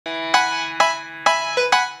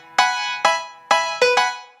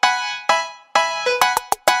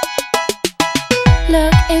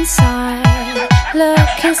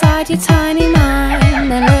Look inside your tiny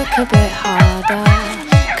mind, then look a bit harder.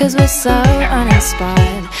 'Cause we're so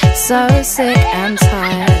uninspired, so sick and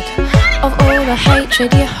tired of all the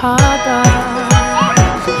hatred you harbor.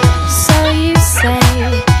 So you say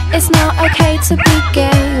it's not okay to be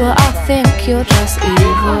gay. Well, I think you're just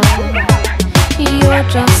evil. You're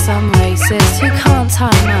just some racist who can't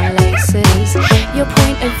tie my laces. Your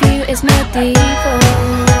point of view is medieval.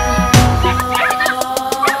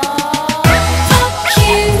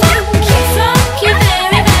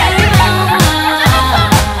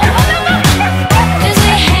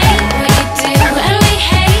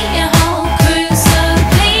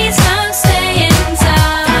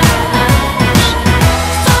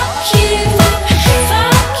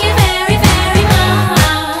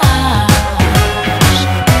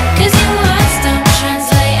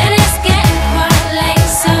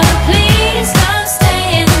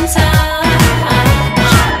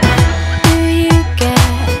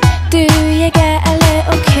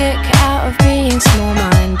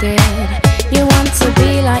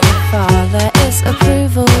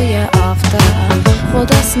 Well,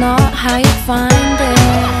 that's not how you find it.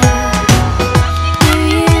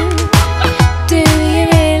 Do you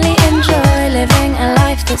really enjoy living a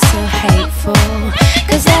life that's so hateful?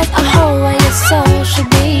 'Cause there's a hole where your soul should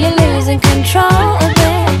be. You're losing control of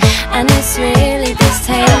it, and it's really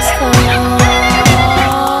distasteful.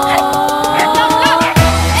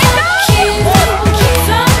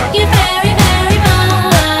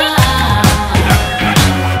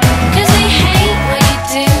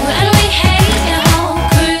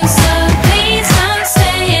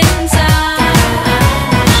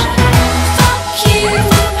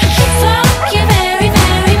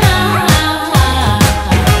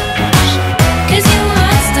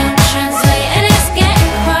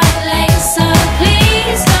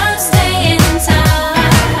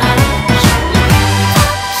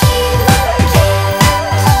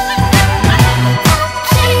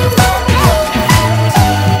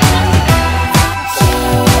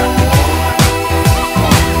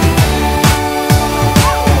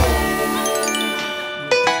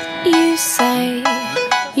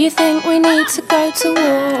 You think we need to go to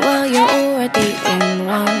war? Well, you're already in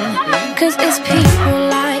one. 'Cause it's people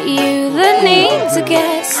like you that need to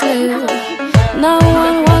get slew. No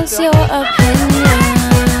one wants your opinion.